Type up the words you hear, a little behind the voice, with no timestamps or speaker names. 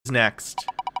next.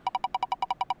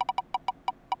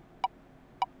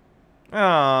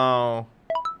 Oh.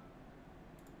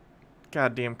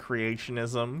 Goddamn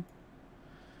creationism.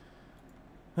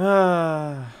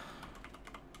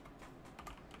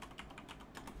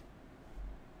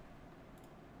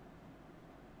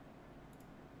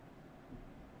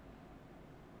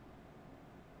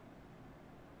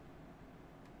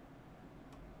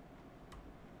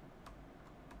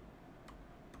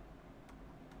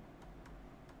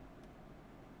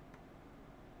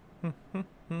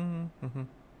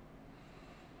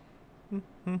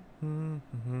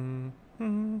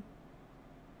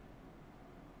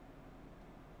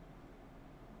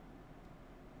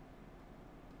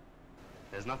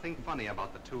 There's nothing funny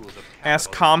about the tools of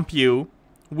Ask Compu.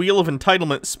 Wheel of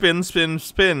Entitlement. Spin, spin,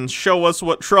 spin. Show us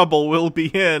what trouble we'll be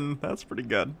in. That's pretty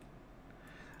good.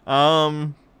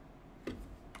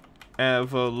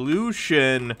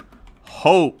 Evolution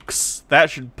hoax. That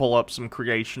should pull up some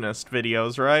creationist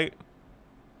videos, right?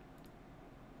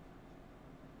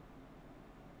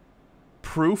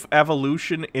 Proof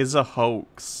evolution is a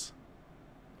hoax.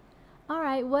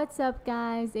 Alright, what's up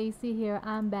guys? AC here.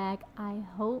 I'm back. I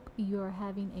hope you're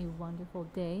having a wonderful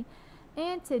day.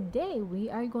 And today we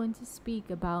are going to speak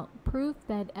about proof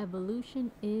that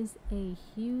evolution is a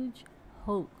huge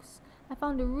hoax. I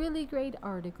found a really great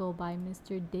article by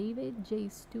Mr. David J.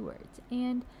 Stewart,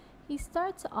 and he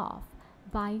starts off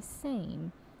by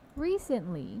saying,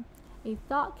 recently, a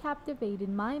thought captivated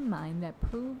my mind that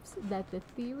proves that the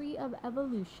theory of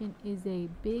evolution is a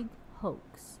big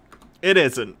hoax. It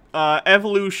isn't.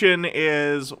 Evolution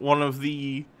is one of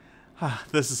the...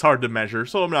 this is hard to measure,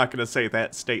 so I'm not going to say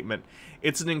that statement.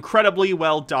 It's an incredibly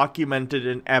well-documented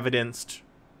and evidenced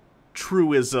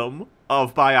truism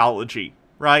of biology,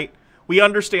 right? We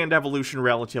understand evolution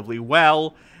relatively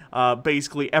well.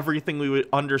 Basically, everything we would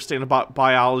understand about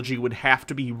biology would have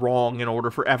to be wrong in order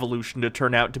for evolution to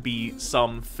turn out to be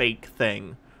some fake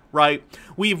thing, right?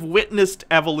 We've witnessed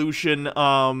evolution,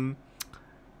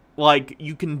 like,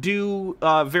 you can do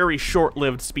very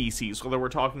short-lived species, whether we're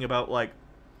talking about, like,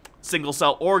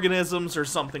 single-cell organisms or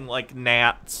something like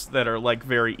gnats that are, like,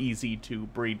 very easy to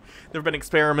breed. There have been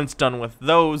experiments done with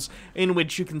those in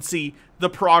which you can see the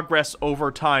progress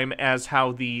over time as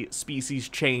how the species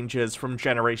changes from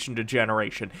generation to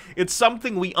generation. It's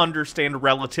something we understand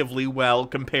relatively well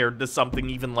compared to something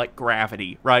even like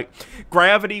gravity, right?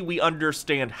 Gravity, we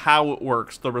understand how it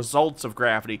works, the results of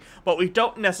gravity, but we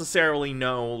don't necessarily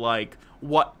know, like,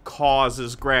 what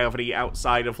causes gravity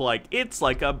outside of, like, it's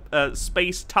like a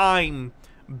space-time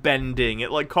bending. It,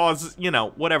 like, causes, you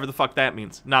know, whatever the fuck that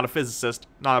means. Not a physicist,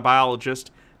 not a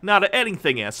biologist, not an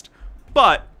anythingist,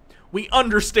 but we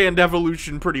understand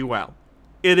evolution pretty well.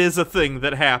 It is a thing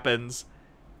that happens.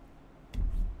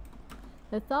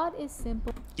 The thought is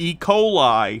simple. E.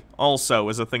 coli also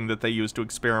is a thing that they use to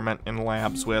experiment in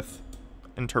labs with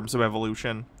in terms of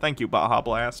evolution. Thank you, Baja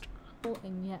Blast.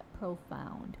 And yet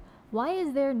profound. Why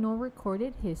is there no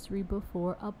recorded history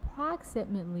before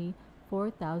approximately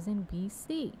 4000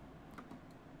 BC?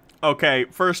 Okay,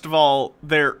 first of all,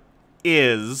 there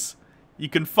is. You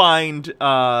can find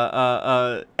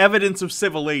evidence of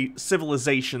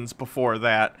civilizations before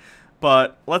that,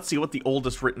 but let's see what the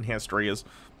oldest written history is.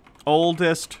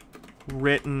 Oldest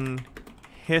written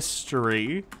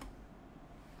history.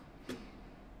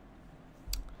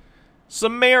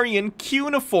 Sumerian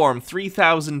cuneiform,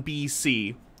 3000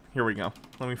 BC. Here we go.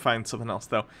 Let me find something else,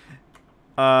 though.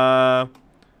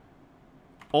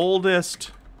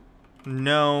 Oldest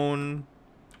known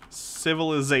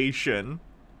civilization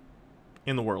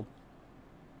in the world.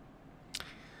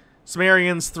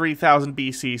 Sumerians, 3000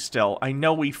 BC still. I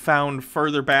know we found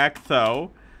further back,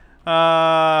 though.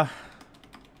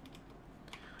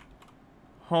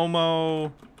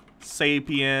 Homo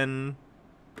sapien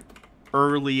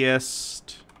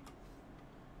earliest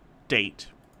date.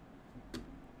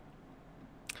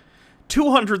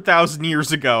 200,000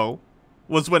 years ago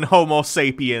was when Homo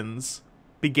sapiens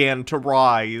began to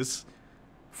rise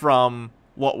from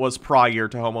what was prior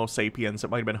to Homo sapiens. It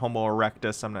might have been Homo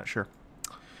erectus, I'm not sure.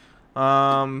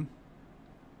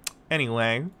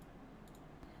 Anyway.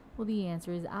 Well, the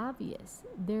answer is obvious.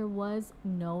 There was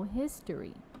no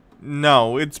history.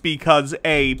 No, it's because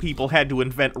A, people had to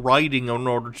invent writing in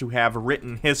order to have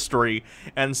written history,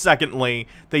 and secondly,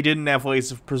 they didn't have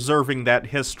ways of preserving that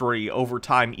history over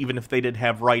time, even if they did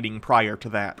have writing prior to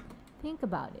that. Think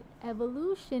about it.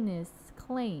 Evolutionists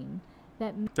claim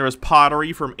that there was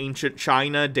pottery from ancient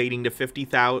China dating to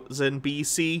 50,000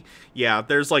 BC. Yeah,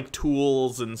 there's like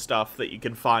tools and stuff that you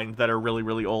can find that are really,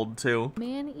 really old too.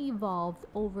 Man evolved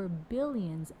over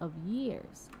billions of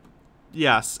years.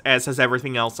 Yes, as has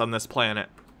everything else on this planet.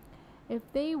 if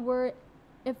there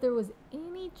was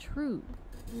any truth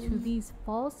to these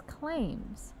false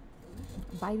claims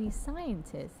by these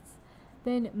scientists,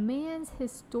 then man's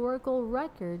historical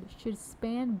record should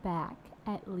span back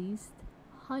at least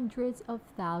hundreds of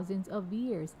thousands of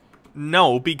years.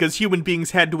 No, because human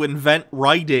beings had to invent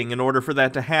writing in order for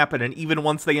that to happen, and even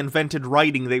once they invented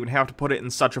writing, they would have to put it in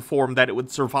such a form that it would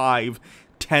survive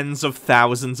tens of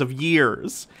thousands of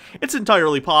years. It's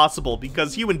entirely possible,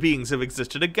 because human beings have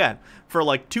existed, again, for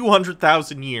like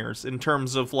 200,000 years in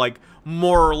terms of, like,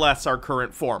 more or less our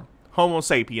current form. Homo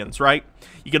sapiens, right?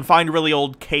 You can find really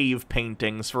old cave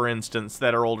paintings, for instance,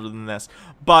 that are older than this,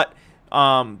 but,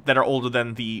 that are older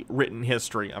than the written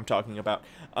history I'm talking about.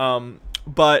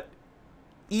 But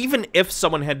even if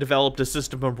someone had developed a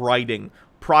system of writing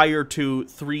prior to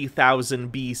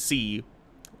 3000 BC,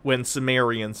 when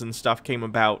Sumerians and stuff came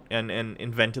about and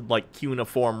invented, like,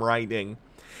 cuneiform writing,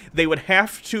 they would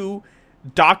have to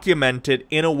document it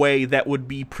in a way that would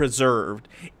be preserved.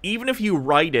 Even if you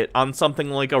write it on something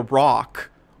like a rock,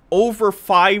 over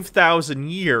 5,000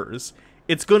 years,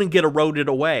 it's going to get eroded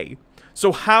away.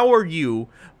 So how are you,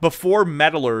 before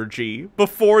metallurgy,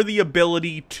 before the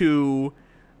ability to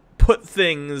put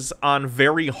things on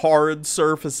very hard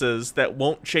surfaces that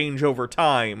won't change over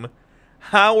time,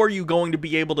 how are you going to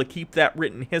be able to keep that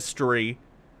written history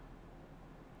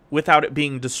without it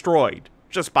being destroyed?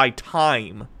 Just by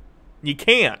time. You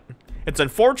can't. It's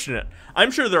unfortunate.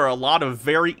 I'm sure there are a lot of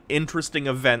very interesting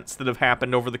events that have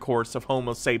happened over the course of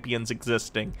Homo sapiens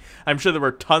existing. I'm sure there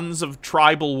were tons of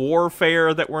tribal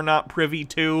warfare that we're not privy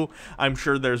to. I'm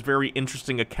sure there's very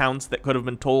interesting accounts that could have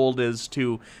been told as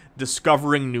to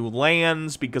discovering new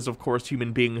lands, because of course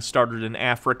human beings started in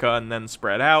Africa and then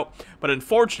spread out. But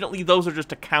unfortunately, those are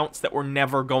just accounts that we're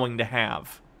never going to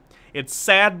have. It's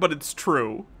sad, but it's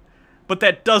true. But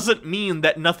that doesn't mean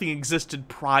that nothing existed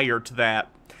prior to that.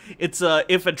 It's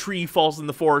if a tree falls in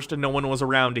the forest and no one was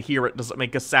around to hear it, doesn't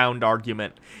make a sound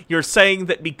argument. You're saying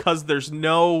that because there's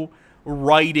no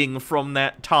writing from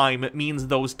that time, it means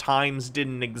those times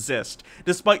didn't exist,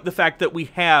 despite the fact that we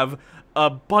have a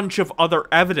bunch of other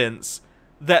evidence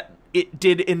that it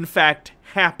did in fact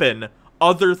happen.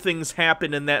 Other things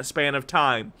happened in that span of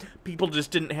time. People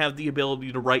just didn't have the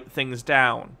ability to write things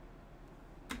down.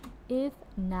 If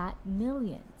not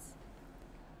millions.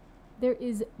 There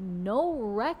is no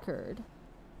record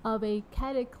of a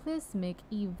cataclysmic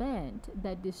event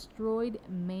that destroyed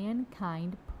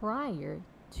mankind prior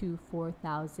to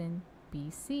 4000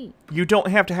 BC. You don't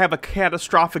have to have a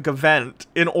catastrophic event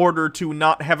in order to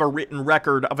not have a written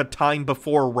record of a time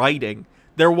before writing.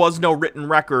 There was no written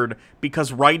record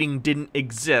because writing didn't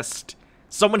exist.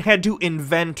 Someone had to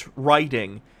invent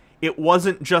writing. It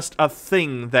wasn't just a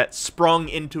thing that sprung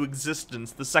into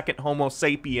existence the second Homo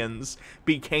sapiens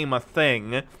became a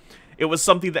thing. It was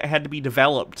something that had to be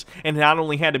developed, and not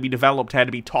only had to be developed, had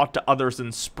to be taught to others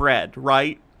and spread,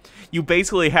 right? You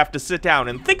basically have to sit down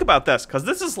and think about this, because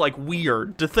this is, like,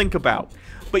 weird to think about.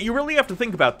 But you really have to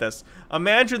think about this.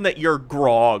 Imagine that you're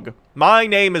Grog. My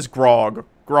name is Grog.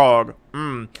 Grog.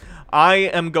 I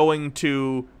am going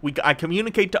to... I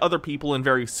communicate to other people in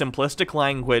very simplistic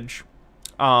language.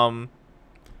 And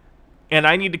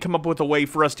I need to come up with a way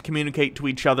for us to communicate to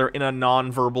each other in a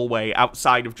non-verbal way,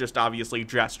 outside of just obviously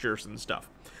gestures and stuff.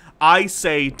 I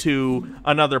say to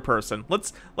another person,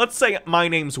 let's say my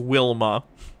name's Wilma,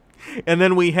 and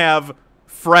then we have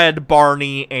Fred,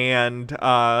 Barney, and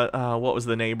what was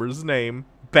the neighbor's name?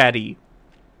 Betty.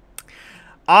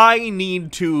 I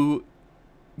need to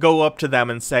go up to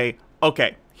them and say,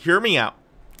 okay, hear me out.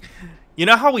 You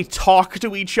know how we talk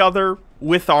to each other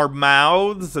with our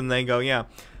mouths? And they go, yeah.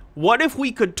 What if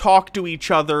we could talk to each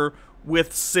other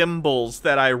with symbols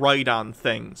that I write on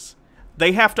things?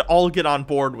 They have to all get on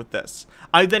board with this.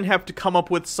 I then have to come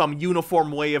up with some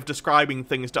uniform way of describing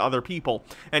things to other people.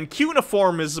 And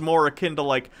cuneiform is more akin to,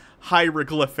 like,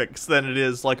 hieroglyphics than it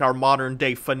is like our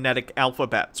modern-day phonetic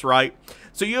alphabets, right?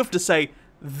 So you have to say,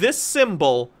 this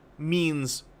symbol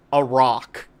means a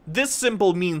rock. This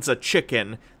symbol means a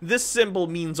chicken. This symbol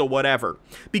means a whatever.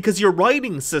 Because your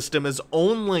writing system is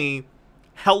only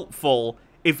helpful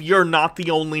if you're not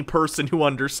the only person who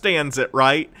understands it,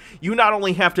 right? You not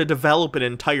only have to develop an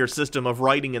entire system of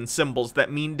writing and symbols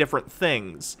that mean different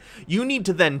things, you need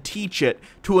to then teach it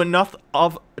to enough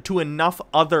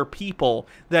other people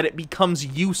that it becomes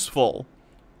useful.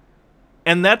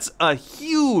 And that's a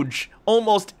huge,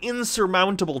 almost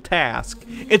insurmountable task.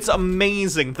 It's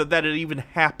amazing that it even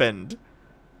happened.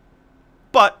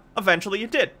 But eventually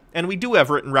it did. And we do have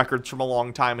written records from a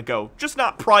long time ago, just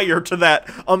not prior to that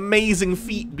amazing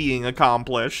feat being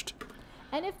accomplished.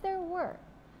 And if there were,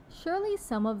 Surely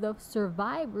some of the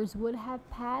survivors would have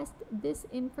passed this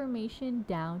information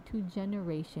down to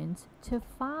generations to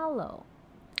follow.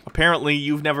 Apparently,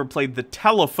 you've never played the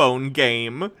telephone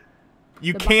game.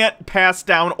 You can't pass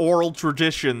down oral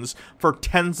traditions for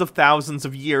tens of thousands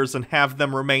of years and have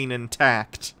them remain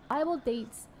intact. The Bible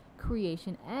dates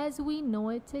creation as we know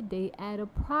it today at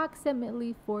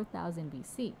approximately 4000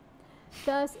 BC.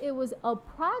 Thus, it was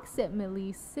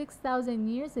approximately 6,000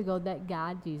 years ago that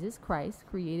God, Jesus Christ,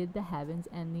 created the heavens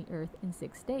and the earth in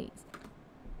 6 days.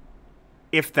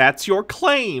 If that's your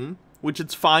claim, which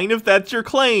it's fine if that's your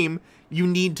claim, you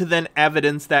need to then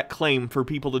evidence that claim for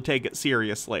people to take it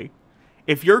seriously.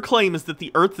 If your claim is that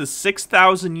the Earth is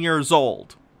 6,000 years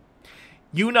old,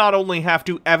 you not only have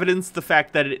to evidence the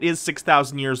fact that it is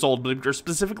 6,000 years old, but if you're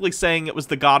specifically saying it was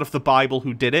the God of the Bible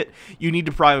who did it, you need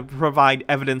to provide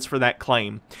evidence for that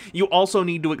claim. You also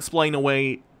need to explain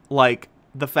away, like,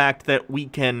 the fact that we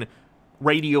can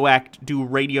do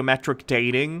radiometric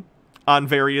dating on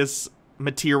various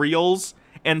materials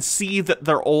and see that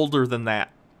they're older than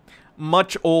that.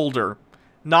 Much older.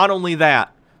 Not only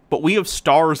that, but we have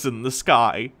stars in the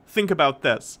sky. Think about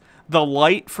this. The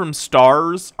light from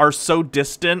stars are so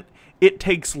distant, it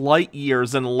takes light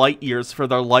years and light years for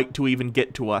their light to even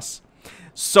get to us.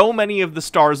 So many of the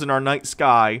stars in our night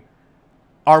sky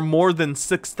are more than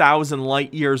 6,000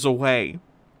 light years away.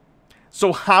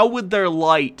 So how would their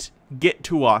light get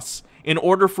to us in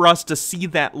order for us to see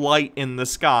that light in the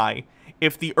sky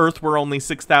if the Earth were only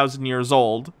 6,000 years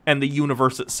old and the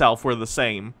universe itself were the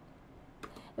same?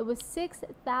 It was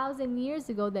 6,000 years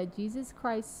ago that Jesus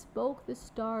Christ spoke the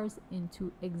stars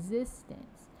into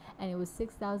existence. And it was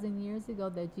 6,000 years ago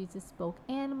that Jesus spoke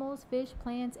animals, fish,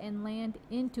 plants, and land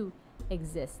into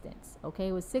existence. Okay,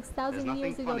 it was 6,000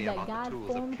 years ago that God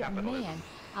formed man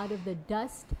out of the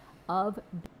dust of...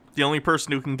 The only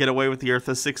person who can get away with the Earth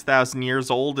is 6,000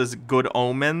 years old is Good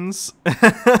Omens.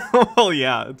 Well,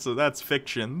 yeah, so that's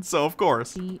fiction, so of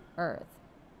course. The Earth.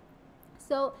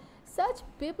 So... such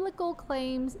biblical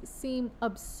claims seem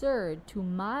absurd to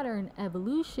modern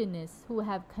evolutionists who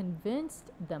have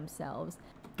convinced themselves.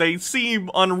 They seem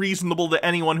unreasonable to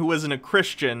anyone who isn't a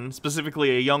Christian, specifically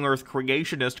a young Earth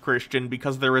creationist Christian,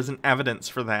 because there isn't evidence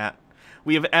for that.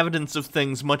 We have evidence of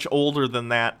things much older than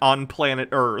that on planet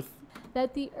Earth.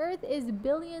 That the Earth is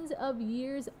billions of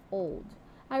years old.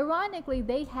 Ironically,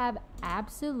 they have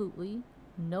absolutely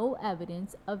no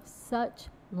evidence of such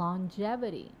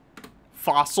longevity.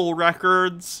 Fossil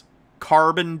records,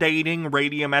 carbon dating,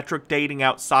 radiometric dating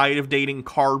outside of dating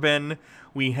carbon.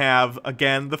 We have,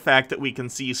 again, the fact that we can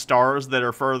see stars that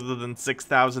are further than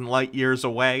 6,000 light years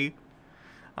away.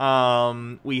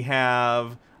 We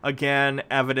have, again,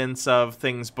 evidence of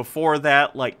things before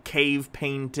that, like cave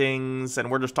paintings,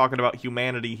 and we're just talking about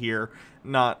humanity here,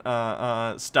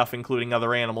 not stuff including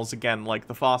other animals, again, like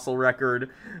the fossil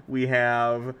record. We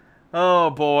have,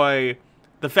 oh boy...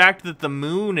 the fact that the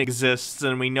moon exists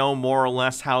and we know more or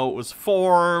less how it was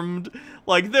formed.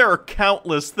 Like, there are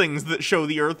countless things that show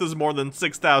the Earth is more than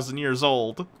 6,000 years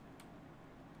old.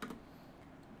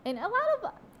 And a lot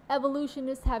of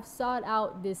evolutionists have sought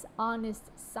out dishonest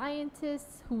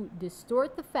scientists who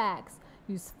distort the facts,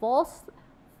 use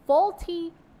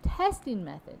faulty testing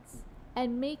methods,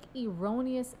 and make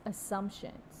erroneous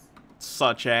assumptions.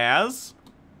 Such as?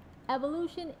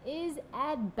 Evolution is,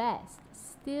 at best,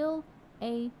 still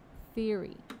a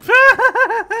theory.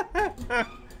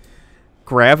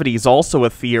 Gravity is also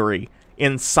a theory.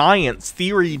 In science,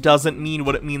 theory doesn't mean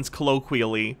what it means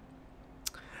colloquially.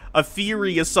 A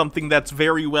theory is something that's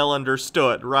very well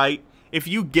understood, right? If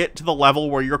you get to the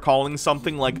level where you're calling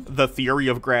something like the theory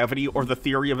of gravity or the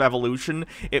theory of evolution,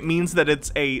 it means that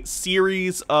it's a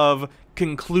series of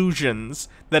conclusions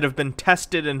that have been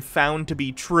tested and found to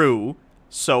be true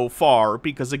so far,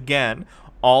 because again,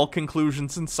 all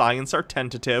conclusions in science are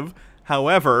tentative.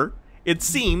 However, it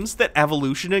seems that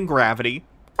evolution and gravity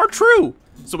are true.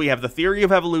 So we have the theory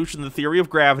of evolution, the theory of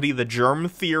gravity, the germ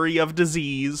theory of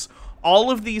disease.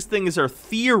 All of these things are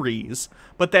theories,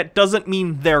 but that doesn't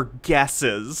mean they're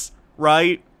guesses,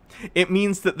 right? It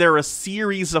means that they're a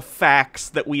series of facts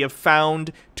that we have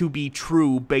found to be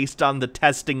true based on the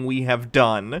testing we have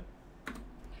done.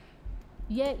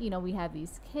 Yet, you know, we have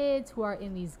these kids who are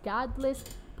in these godless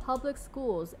public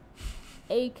schools,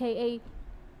 aka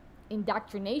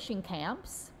indoctrination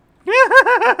camps.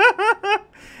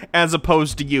 As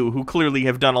opposed to you, who clearly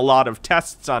have done a lot of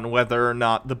tests on whether or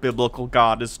not the biblical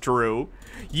God is true.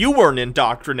 You weren't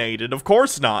indoctrinated, of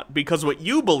course not, because what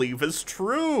you believe is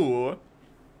true.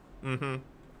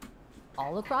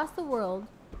 All across the world,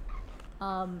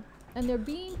 and they're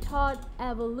being taught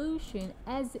evolution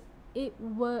as it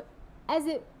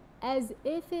as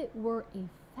if it were a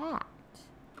fact.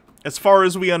 As far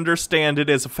as we understand, it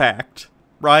is a fact,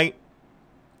 right?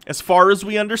 As far as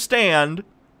we understand,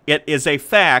 it is a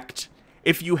fact.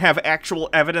 If you have actual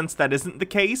evidence that isn't the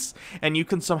case, and you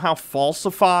can somehow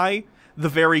falsify the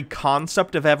very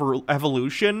concept of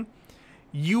evolution,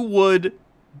 you would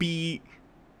be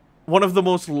one of the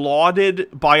most lauded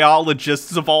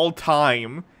biologists of all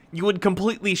time. You would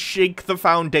completely shake the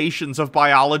foundations of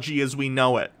biology as we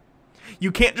know it.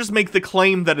 You can't just make the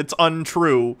claim that it's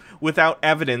untrue without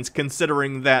evidence,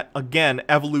 considering that, again,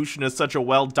 evolution is such a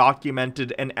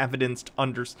well-documented and evidenced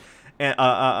what's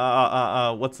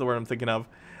the word I'm thinking of?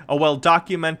 A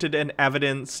well-documented and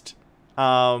evidenced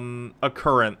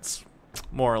occurrence,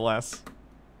 more or less.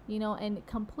 You know, and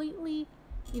completely,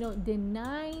 you know,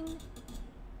 denying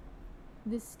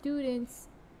the students,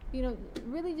 you know,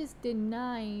 really just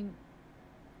denying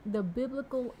the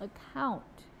biblical account.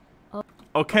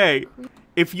 Okay,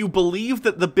 if you believe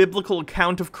that the biblical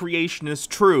account of creation is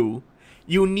true,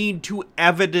 you need to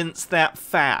evidence that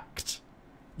fact.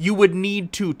 You would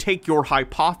need to take your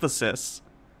hypothesis,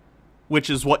 which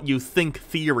is what you think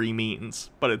theory means,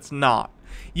 but it's not.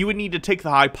 You would need to take the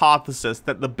hypothesis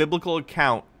that the biblical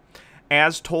account,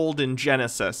 as told in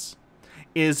Genesis,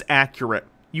 is accurate.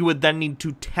 You would then need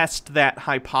to test that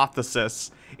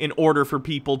hypothesis in order for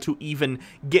people to even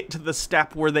get to the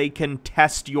step where they can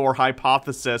test your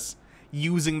hypothesis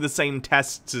using the same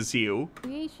tests as you.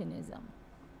 Creationism.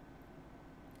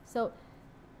 So,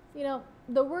 you know,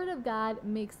 the Word of God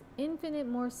makes infinite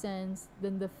more sense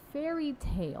than the fairy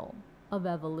tale of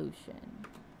evolution.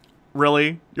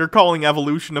 Really? You're calling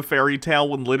evolution a fairy tale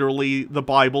when literally the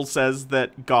Bible says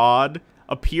that God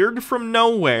appeared from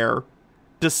nowhere,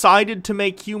 decided to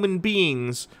make human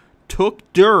beings, took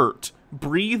dirt,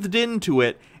 breathed into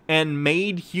it, and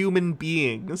made human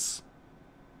beings.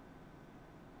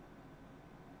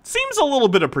 Seems a little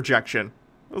bit of projection.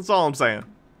 That's all I'm saying.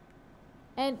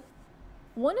 And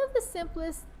one of the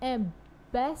simplest and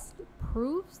best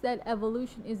proofs that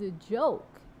evolution is a joke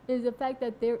is the fact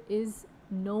that there is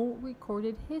no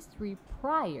recorded history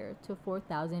prior to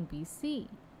 4000 BC.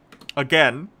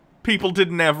 Again, people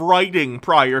didn't have writing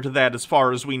prior to that as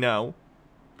far as we know.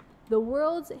 The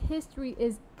world's history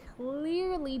is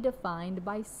clearly defined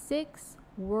by 6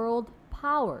 world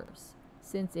powers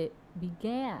since it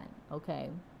began, okay?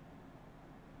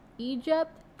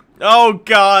 Egypt. Oh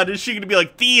god, is she gonna be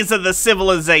like, these are the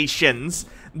civilizations?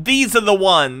 These are the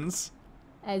ones?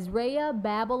 Assyria,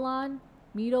 Babylon,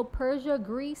 Medo-Persia,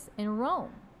 Greece, and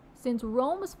Rome. Since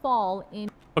Rome's fall in...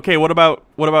 Okay, what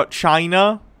about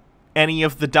China? Any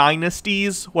of the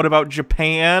dynasties? What about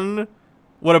Japan?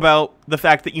 What about the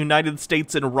fact that United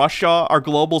States and Russia are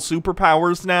global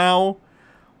superpowers now?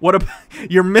 What about...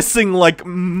 You're missing, like,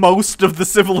 most of the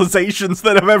civilizations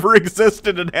that have ever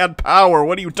existed and had power.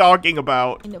 What are you talking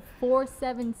about? In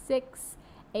 476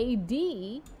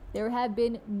 AD, there have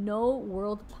been no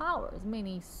world powers.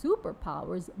 Many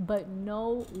superpowers, but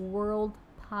no world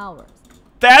powers.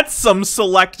 That's some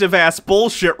selective-ass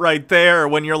bullshit right there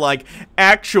when you're like,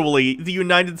 actually, the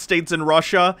United States and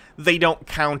Russia, they don't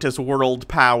count as world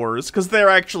powers, because they're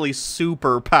actually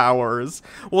superpowers.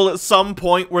 Well, at some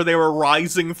point where they were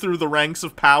rising through the ranks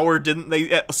of power, didn't they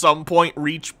at some point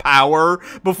reach power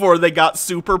before they got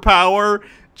superpower?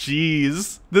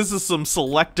 Jeez, this is some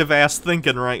selective-ass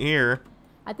thinking right here.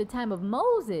 At the time of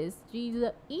Moses,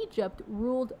 Egypt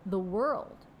ruled the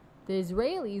world. The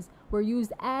Israelis were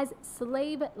used as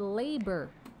slave labor.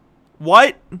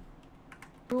 What?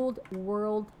 Ruled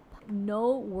world,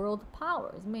 no world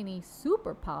powers, many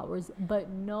superpowers, but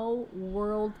no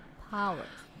world powers.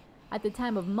 At the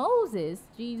time of Moses,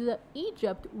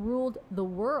 Egypt ruled the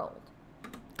world.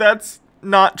 That's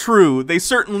not true. They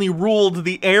certainly ruled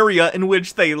the area in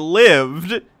which they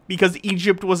lived, because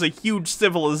Egypt was a huge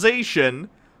civilization,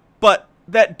 but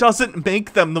that doesn't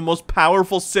make them the most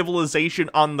powerful civilization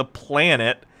on the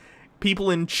planet.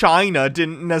 People in China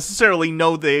didn't necessarily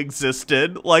know they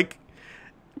existed. Like,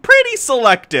 pretty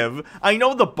selective. I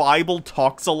know the Bible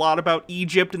talks a lot about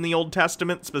Egypt in the Old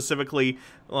Testament, specifically,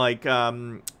 like,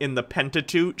 in the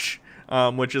Pentateuch,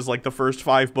 which is, like, the first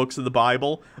 5 books of the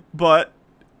Bible, but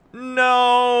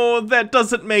no, that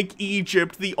doesn't make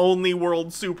Egypt the only world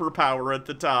superpower at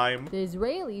the time. The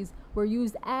Israelis were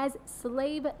used as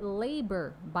slave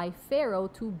labor by Pharaoh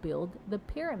to build the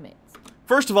pyramids.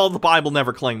 First of all, the Bible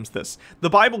never claims this. The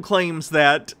Bible claims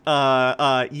that,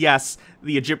 yes,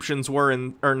 the Egyptians were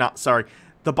in, or not, sorry.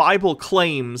 The Bible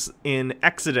claims in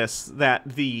Exodus that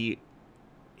the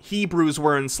Hebrews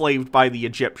were enslaved by the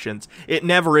Egyptians. It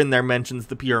never in there mentions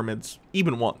the pyramids,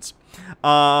 even once.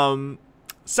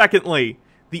 Secondly,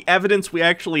 the evidence we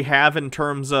actually have in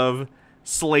terms of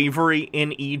slavery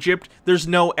in Egypt, there's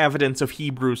no evidence of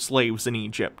Hebrew slaves in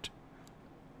Egypt.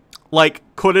 Like,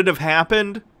 could it have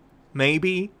happened?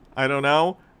 Maybe. I don't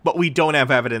know. But we don't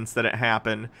have evidence that it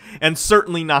happened. And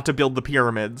certainly not to build the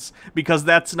pyramids, because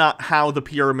that's not how the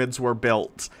pyramids were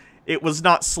built. It was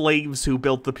not slaves who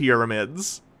built the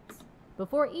pyramids.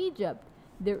 Before Egypt,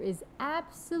 there is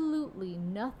absolutely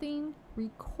nothing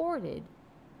recorded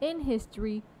in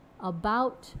history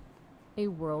about a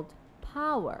world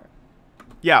power.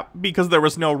 Yeah, because there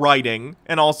was no writing,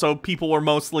 and also people were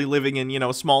mostly living in, you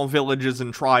know, small villages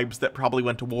and tribes that probably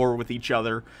went to war with each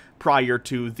other prior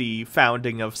to the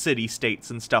founding of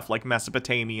city-states and stuff like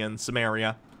Mesopotamia and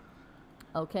Samaria.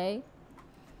 Okay?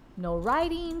 No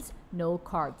writings, no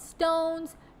carved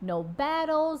stones, no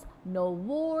battles, no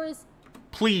wars.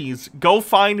 Please, go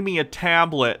find me a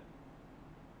tablet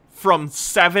from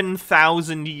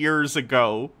 7,000 years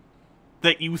ago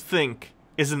that you think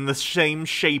is in the same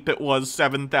shape it was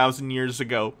 7,000 years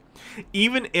ago.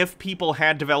 Even if people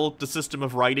had developed a system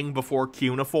of writing before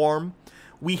cuneiform,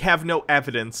 we have no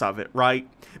evidence of it, right?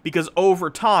 Because over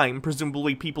time,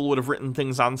 presumably people would have written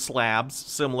things on slabs,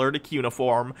 similar to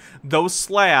cuneiform. Those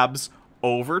slabs,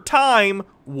 over time,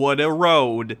 would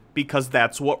erode, because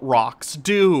that's what rocks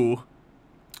do.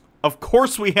 Of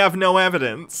course we have no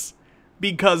evidence.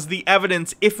 Because the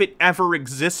evidence, if it ever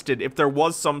existed, if there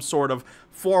was some sort of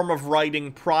form of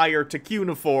writing prior to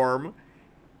cuneiform,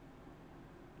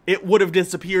 it would have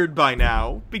disappeared by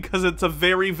now, because it's a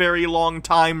very, very long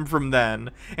time from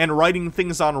then, and writing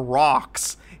things on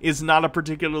rocks is not a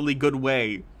particularly good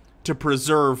way to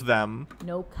preserve them.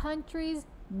 No countries,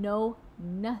 no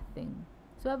nothing.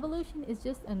 So evolution is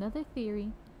just another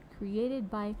theory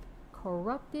created by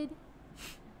corrupted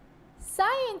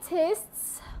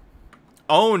scientists.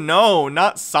 Oh no,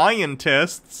 not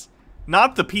scientists.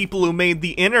 Not the people who made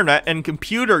the internet and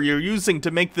computer you're using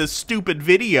to make this stupid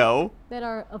video. That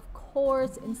are, of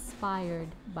course, inspired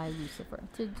by Lucifer.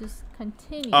 To just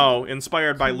continue. Oh,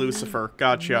 inspired by to Lucifer. lead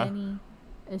Gotcha. Many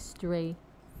astray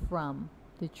from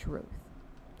the truth.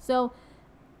 So,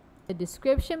 the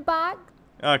description box.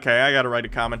 Okay, I gotta write a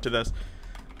comment to this.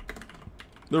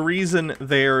 The reason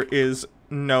there is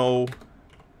no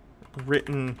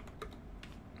written...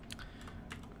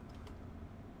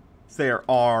 There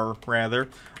are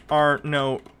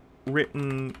no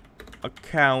written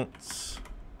accounts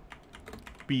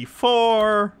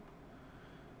before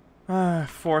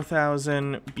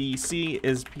 4000 BC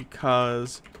is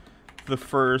because the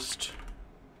first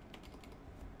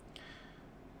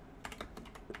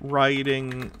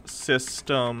writing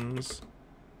systems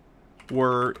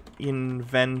were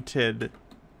invented.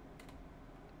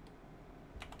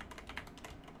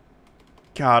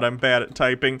 God, I'm bad at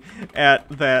typing at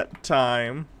that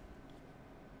time.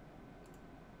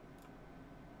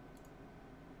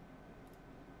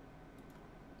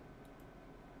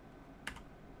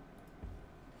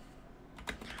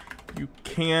 You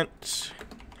can't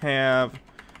have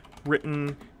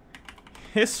written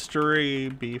history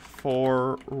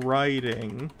before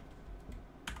writing.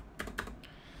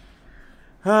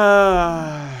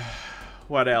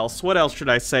 What else? What else should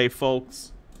I say,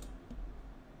 folks?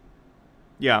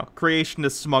 Yeah,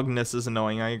 creationist smugness is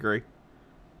annoying, I agree.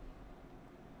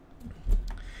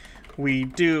 We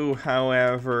do,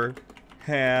 however,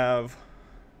 have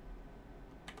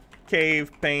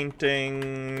cave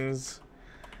paintings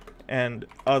and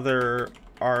other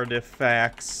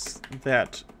artifacts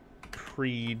that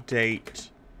predate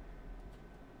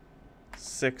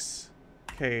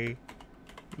 6K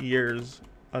years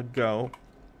ago.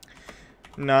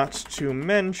 Not to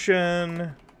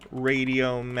mention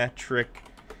radiometric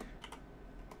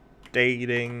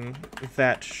dating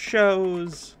that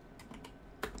shows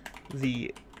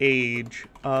the age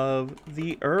of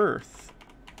the Earth.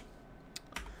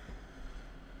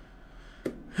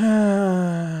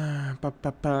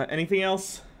 Anything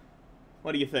else?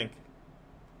 What do you think?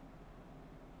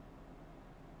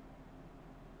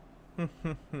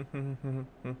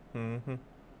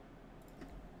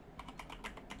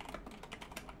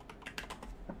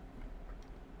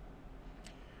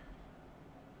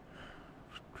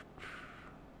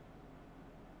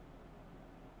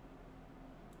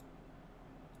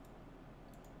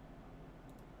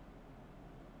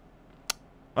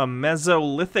 A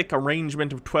Mesolithic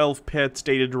arrangement of 12 pits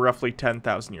dated to roughly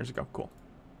 10,000 years ago. Cool.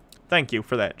 Thank you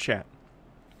for that, chat.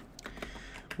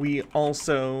 We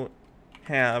also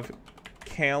have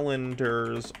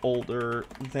calendars older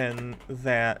than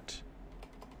that.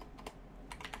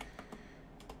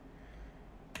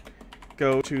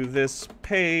 Go to this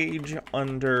page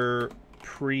under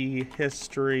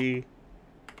prehistory.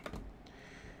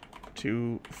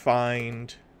 to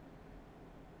find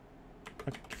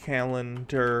a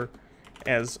calendar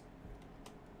as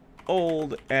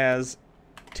old as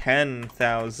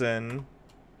 10,000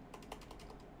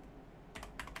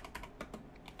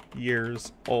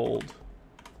 years old.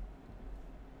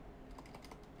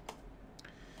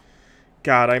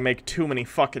 God, I make too many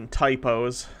fucking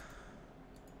typos.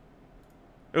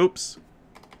 Oops.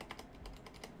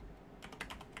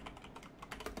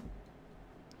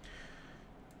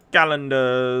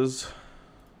 Calendars.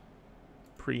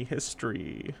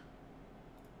 Prehistory.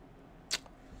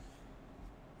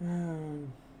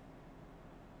 Can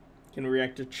we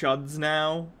react to chuds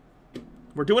now?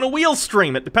 We're doing a wheel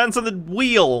stream. It depends on the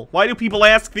wheel. Why do people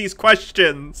ask these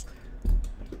questions?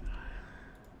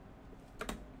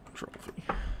 Trophy.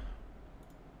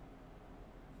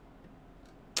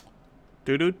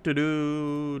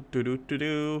 Do-do-do-do.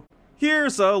 Do-do-do-do.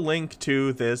 Here's a link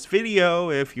to this video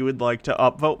if you would like to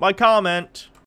upvote my comment.